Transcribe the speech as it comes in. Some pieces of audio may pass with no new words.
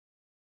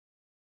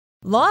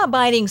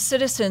Law-abiding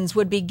citizens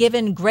would be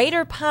given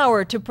greater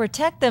power to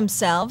protect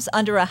themselves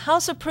under a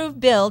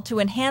House-approved bill to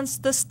enhance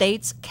the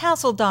state's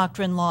Castle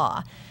Doctrine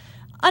law.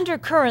 Under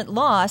current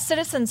law,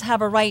 citizens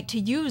have a right to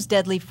use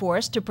deadly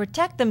force to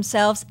protect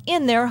themselves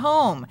in their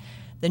home.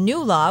 The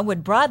new law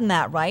would broaden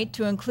that right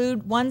to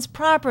include one's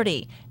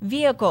property,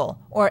 vehicle,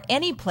 or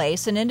any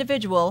place an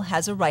individual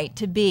has a right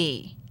to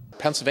be.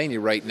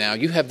 Pennsylvania right now,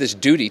 you have this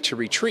duty to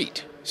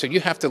retreat. So you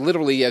have to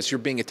literally, as you're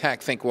being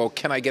attacked, think, well,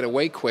 can I get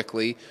away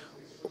quickly?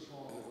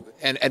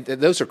 And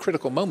those are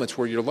critical moments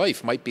where your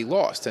life might be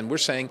lost. And we're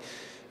saying,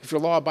 if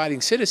you're a law-abiding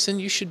citizen,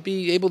 you should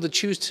be able to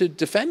choose to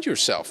defend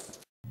yourself.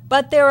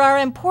 But there are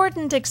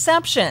important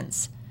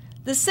exceptions.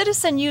 The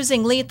citizen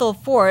using lethal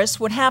force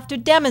would have to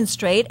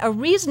demonstrate a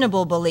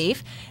reasonable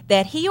belief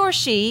that he or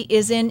she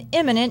is in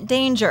imminent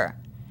danger.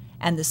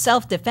 And the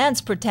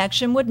self-defense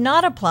protection would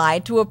not apply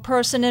to a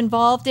person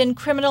involved in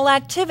criminal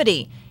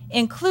activity,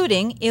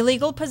 including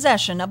illegal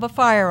possession of a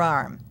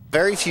firearm.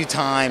 Very few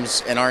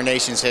times in our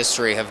nation's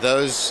history have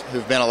those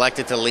who've been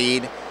elected to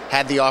lead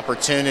had the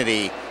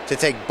opportunity to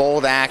take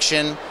bold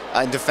action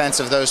in defense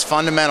of those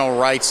fundamental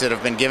rights that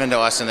have been given to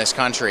us in this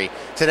country.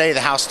 Today,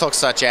 the House took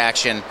such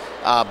action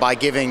by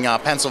giving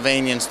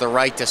Pennsylvanians the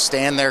right to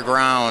stand their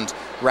ground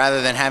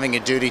rather than having a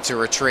duty to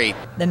retreat.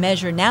 The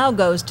measure now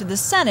goes to the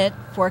Senate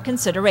for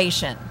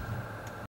consideration.